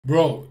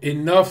Bro,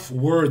 enough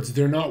words.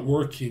 They're not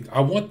working.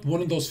 I want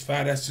one of those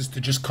fat asses to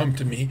just come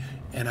to me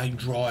and I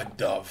draw a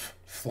dove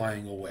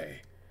flying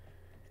away.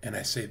 And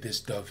I say, this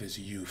dove is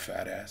you,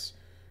 fat ass.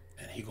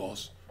 And he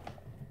goes,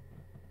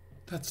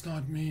 that's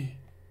not me.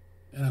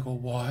 And I go,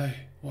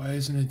 why? Why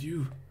isn't it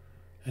you?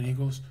 And he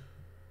goes,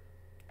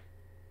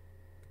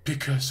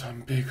 because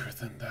I'm bigger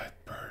than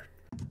that bird.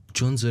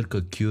 John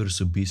Zherka cures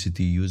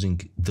obesity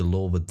using the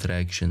law of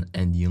attraction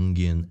and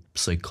Jungian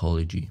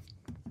psychology.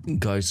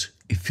 Guys,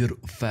 if you're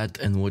fat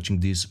and watching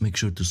this, make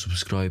sure to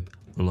subscribe,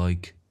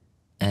 like,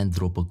 and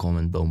drop a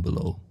comment down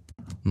below.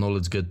 Now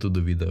let's get to the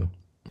video.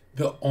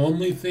 The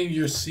only thing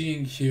you're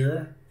seeing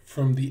here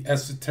from the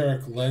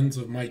esoteric lens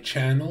of my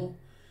channel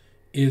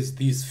is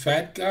these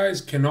fat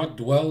guys cannot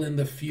dwell in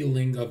the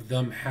feeling of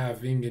them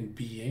having and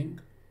being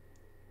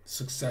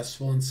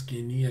successful and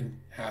skinny and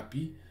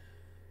happy.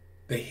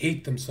 They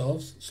hate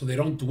themselves, so they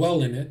don't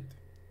dwell in it,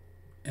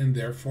 and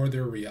therefore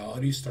their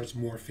reality starts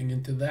morphing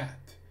into that.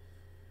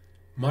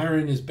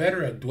 Myron is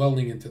better at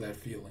dwelling into that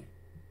feeling.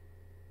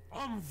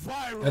 I'm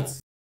viral.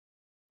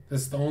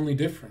 That's the only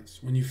difference.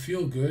 When you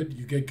feel good,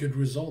 you get good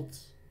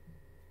results.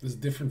 There's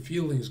different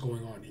feelings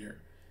going on here.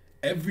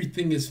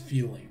 Everything is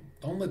feeling.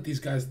 Don't let these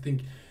guys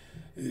think,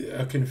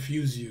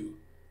 confuse you,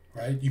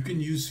 right? You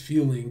can use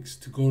feelings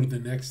to go to the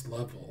next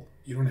level.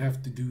 You don't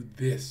have to do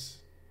this,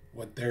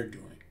 what they're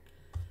doing.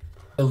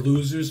 The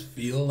losers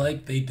feel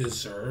like they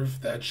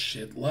deserve that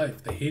shit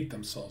life. They hate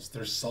themselves.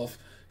 They're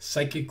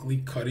psychically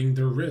cutting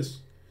their wrists.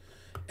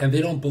 And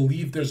they don't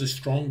believe there's a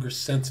stronger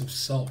sense of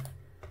self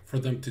for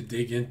them to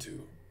dig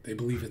into. They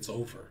believe it's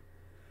over.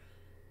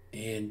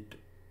 And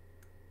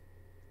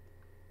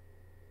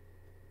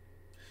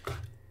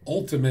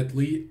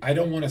ultimately, I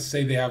don't want to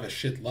say they have a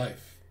shit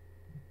life.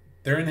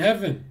 They're in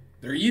heaven.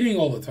 They're eating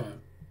all the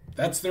time.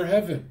 That's their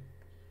heaven.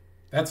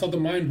 That's how the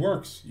mind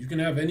works. You can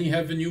have any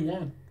heaven you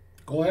want.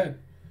 Go ahead.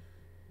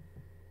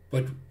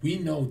 But we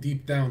know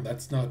deep down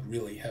that's not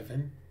really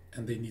heaven,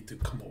 and they need to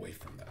come away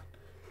from that.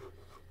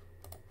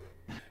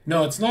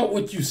 No, it's not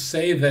what you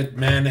say that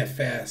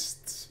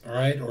manifests, all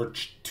right, or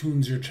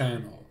tunes your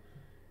channel.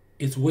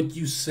 It's what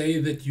you say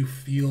that you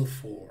feel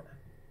for.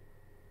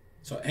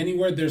 So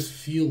anywhere there's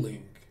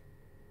feeling,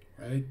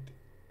 right?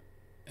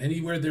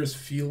 Anywhere there's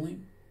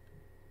feeling,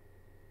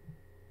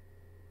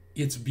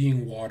 it's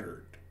being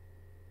watered.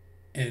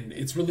 And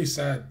it's really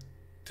sad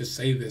to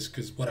say this,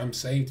 because what I'm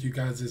saying to you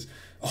guys is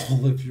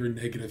all of your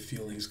negative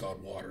feelings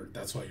got watered.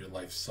 That's why your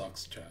life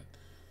sucks, Chad.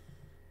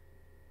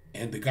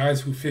 And the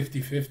guys who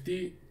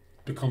 50-50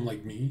 become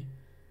like me,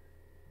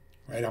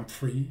 right? I'm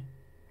free.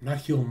 I'm not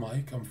Heel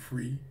Mike, I'm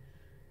free.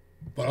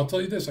 But I'll tell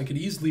you this, I could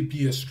easily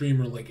be a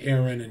streamer like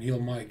Aaron and Heel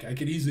Mike. I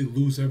could easily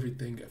lose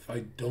everything if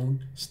I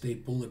don't stay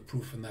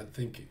bulletproof in that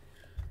thinking,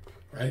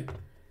 right?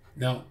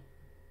 Now,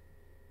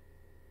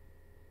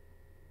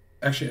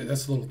 actually,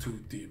 that's a little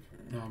too deep.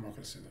 No, I'm not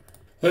going to say that.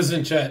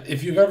 Listen, chat,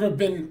 if you've ever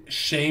been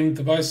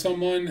shamed by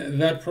someone,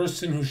 that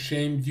person who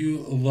shamed you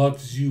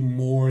loves you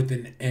more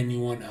than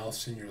anyone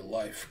else in your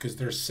life, because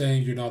they're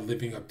saying you're not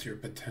living up to your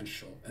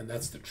potential, and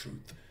that's the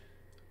truth.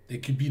 They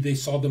could be they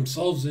saw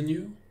themselves in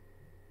you,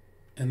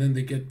 and then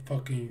they get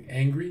fucking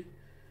angry,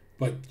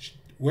 but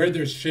where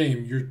there's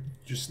shame, you're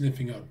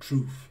sniffing out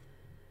truth.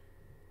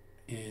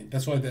 And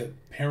that's why the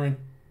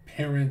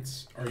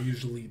parents are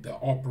usually the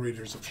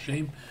operators of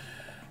shame,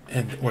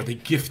 or they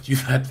gift you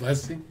that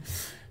blessing.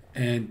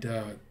 And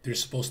they're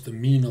supposed to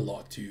mean a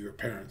lot to your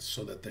parents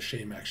so that the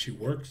shame actually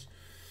works.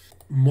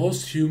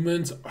 Most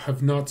humans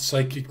have not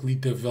psychically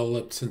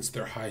developed since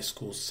their high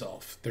school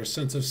self. Their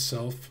sense of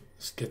self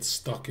gets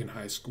stuck in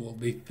high school.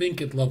 They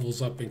think it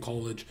levels up in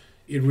college.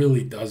 It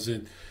really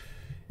doesn't.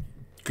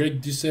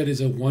 Greg Doucette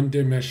is a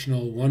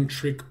one-dimensional,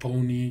 one-trick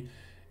pony.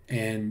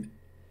 And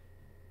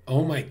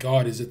oh my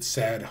God, is it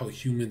sad how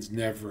humans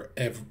never,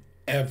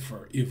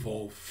 ever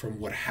evolve from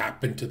what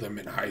happened to them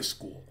in high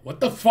school.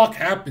 What the fuck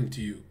happened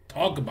to you?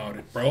 Talk about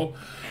it, bro.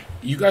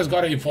 You guys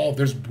gotta evolve.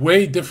 There's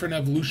way different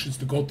evolutions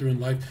to go through in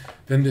life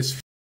than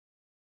this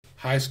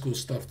high school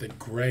stuff that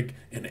Greg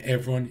and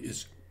everyone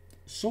is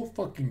so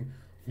fucking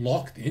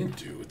locked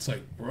into. It's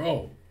like,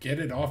 bro, get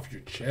it off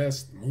your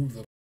chest. Move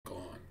the fuck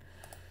on.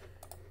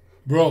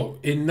 Bro,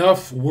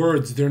 enough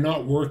words. They're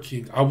not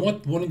working. I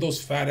want one of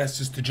those fat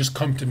asses to just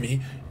come to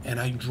me and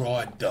I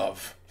draw a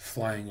dove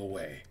flying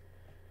away.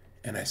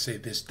 And I say,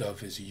 this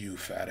dove is you,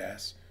 fat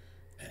ass.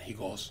 And he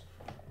goes,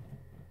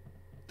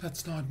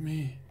 that's not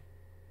me.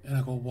 And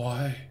I go,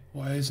 why?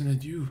 Why isn't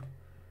it you?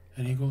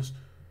 And he goes,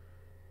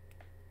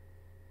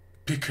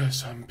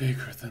 because I'm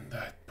bigger than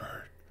that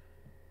bird.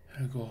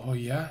 And I go, oh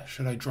yeah?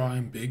 Should I draw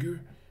him bigger?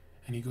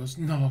 And he goes,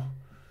 no,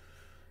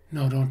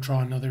 don't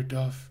draw another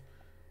dove.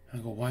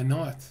 And I go, why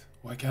not?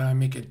 Why can't I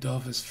make a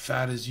dove as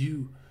fat as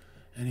you?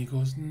 And he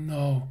goes,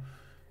 no,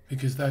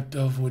 because that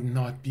dove would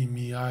not be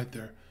me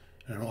either.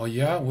 And oh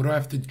yeah, what do I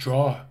have to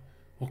draw?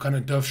 What kind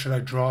of dove should I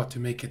draw to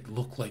make it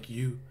look like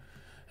you?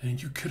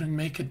 And you couldn't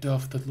make a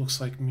dove that looks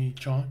like me,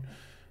 John.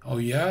 Oh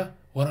yeah?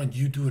 Why don't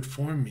you do it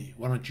for me?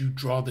 Why don't you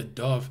draw the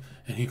dove?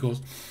 And he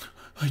goes,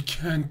 I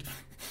can't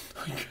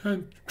I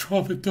can't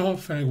draw the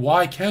dove. And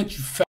why can't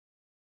you, fat?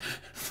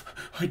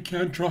 I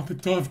can't draw the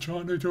dove,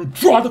 John. I don't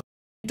draw the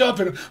dove.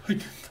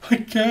 And I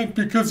can't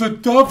because a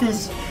dove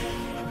is.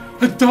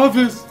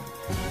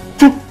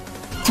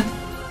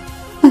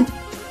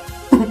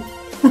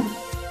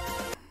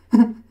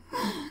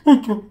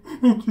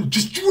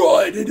 Just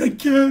draw it, and I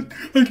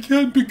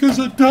can't because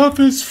a dove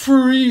is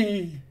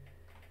free.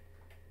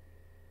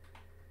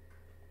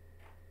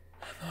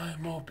 And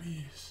I'm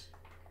obese.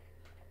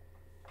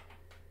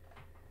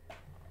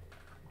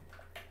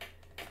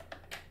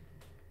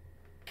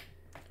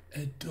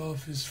 A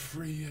dove is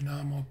free and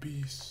I'm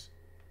obese.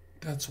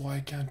 That's why I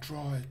can't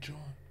draw it, John.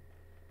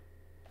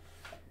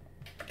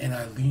 And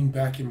I lean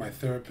back in my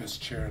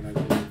therapist chair and I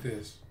go like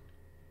this.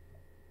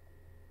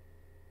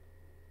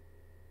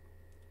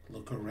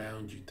 Look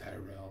around you,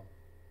 Tyrell.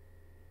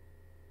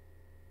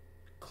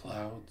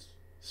 Clouds,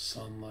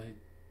 sunlight.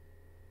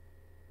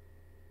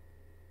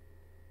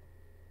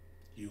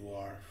 You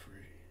are free.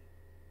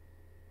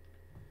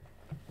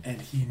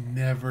 And he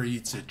never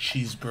eats a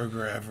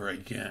cheeseburger ever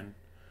again.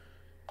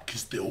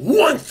 Because the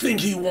one thing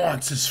he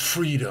wants is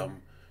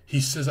freedom.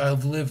 He says,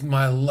 I've lived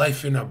my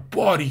life in a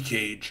body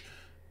cage.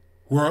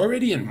 We're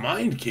already in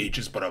mind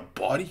cages, but a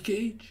body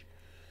cage?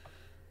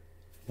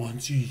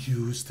 Once you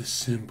use the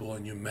symbol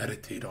and you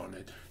meditate on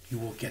it, you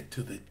will get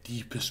to the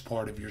deepest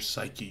part of your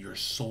psyche, your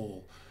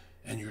soul.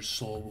 And your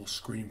soul will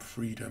scream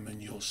freedom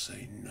and you'll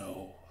say,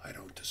 no, I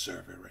don't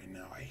deserve it right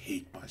now. I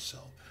hate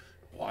myself.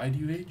 Why do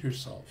you hate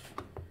yourself?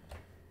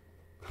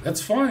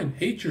 That's fine.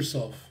 Hate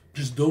yourself.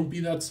 Just don't be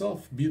that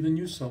self. Be the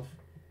new self.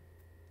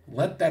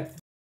 Let that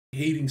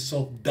hating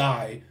self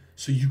die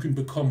so you can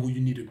become who you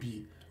need to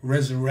be.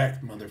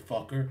 Resurrect,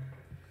 motherfucker.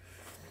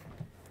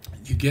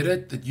 You get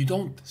it? That you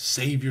don't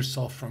save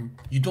yourself from...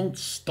 You don't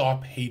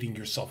stop hating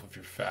yourself if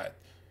you're fat.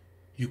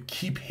 You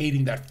keep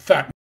hating that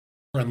fat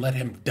and let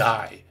him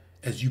die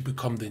as you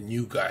become the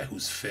new guy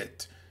who's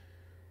fit.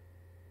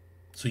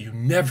 So you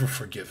never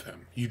forgive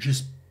him. You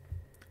just...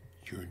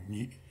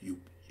 You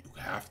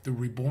have to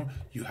reborn.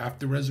 You have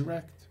to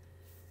resurrect.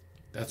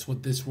 That's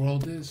what this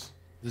world is.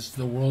 This is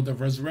the world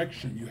of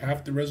resurrection. You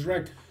have to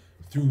resurrect.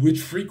 Through which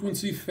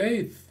frequency?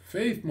 Faith.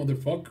 Faith,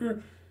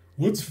 motherfucker.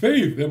 What's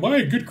faith? Am I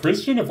a good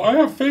Christian? If I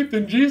have faith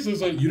in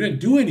Jesus, you didn't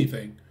do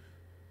anything.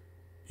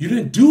 You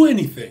didn't do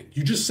anything.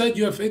 You just said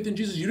you have faith in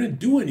Jesus. You didn't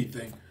do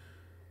anything.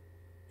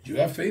 You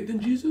have faith in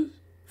Jesus?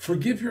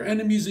 Forgive your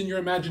enemies in your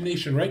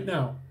imagination right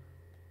now.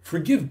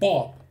 Forgive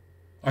Bob.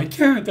 I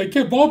can't.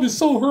 Bob is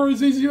so hurt.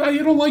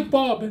 You don't like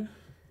Bob.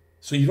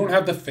 So you don't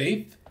have the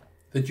faith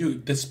that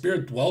the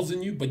spirit dwells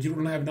in you, but you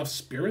don't have enough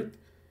spirit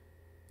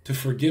to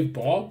forgive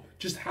Bob?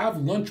 Just have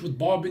lunch with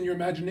Bob in your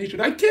imagination.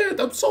 I can't.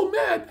 I'm so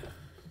mad.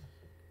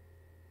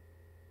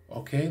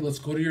 Okay, let's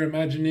go to your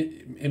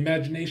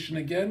imagination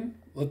again.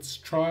 Let's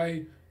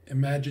try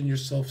imagine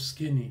yourself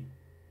skinny.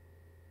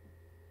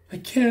 I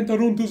can't. I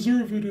don't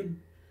deserve it. And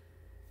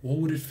what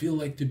would it feel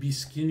like to be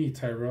skinny,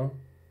 Tyrell?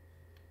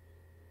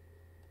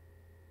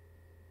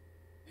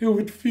 It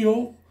would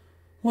feel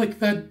like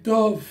that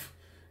dove,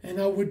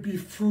 and I would be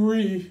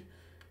free,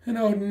 and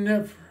I would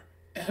never,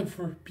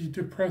 ever be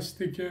depressed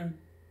again.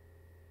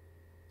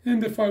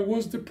 And if I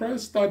was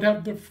depressed, I'd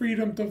have the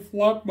freedom to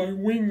flap my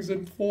wings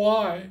and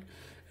fly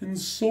and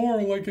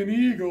soar like an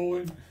eagle.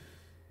 And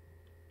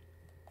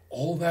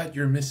all that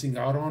you're missing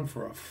out on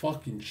for a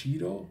fucking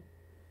Cheeto?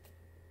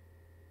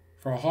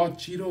 For a hot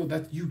Cheeto?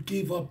 That you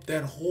gave up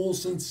that whole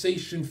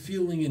sensation,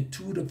 feeling,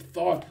 intuitive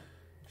thought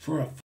for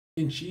a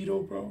fucking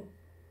Cheeto, bro?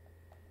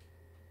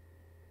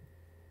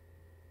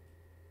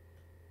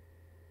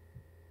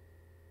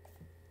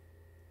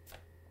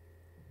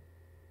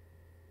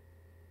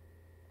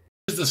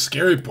 Here's the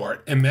scary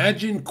part.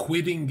 Imagine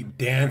quitting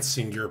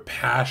dancing your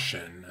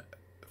passion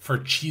for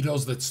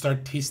Cheetos that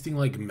start tasting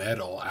like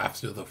metal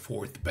after the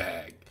 4th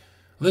bag.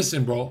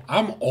 Listen, bro,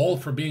 I'm all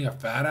for being a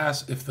fat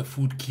ass if the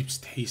food keeps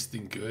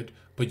tasting good,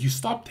 but you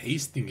stop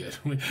tasting it.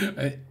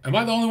 Am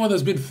I the only one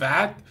that's been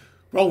fat?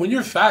 Bro, when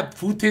you're fat,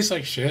 food tastes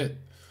like shit.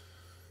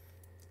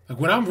 Like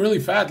when I'm really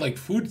fat, like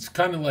food's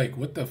kind of like,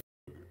 what the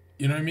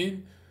you know what I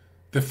mean?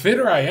 The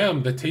fitter I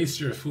am, the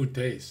tastier food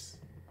tastes.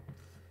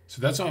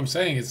 So that's what I'm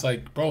saying. It's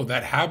like, bro,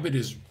 that habit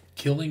is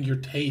killing your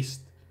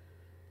taste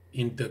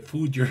in the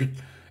food you're...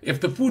 If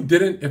the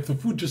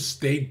food just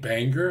stayed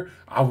banger,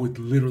 I would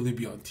literally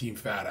be on team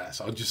fat ass.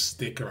 I'll just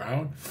stick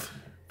around.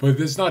 But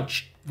that's not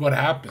what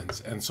happens.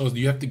 And so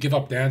you have to give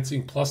up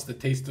dancing plus the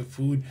taste of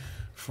food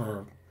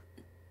for,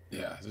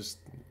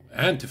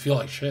 and to feel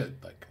like shit.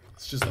 Like,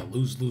 it's just a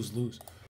lose, lose, lose.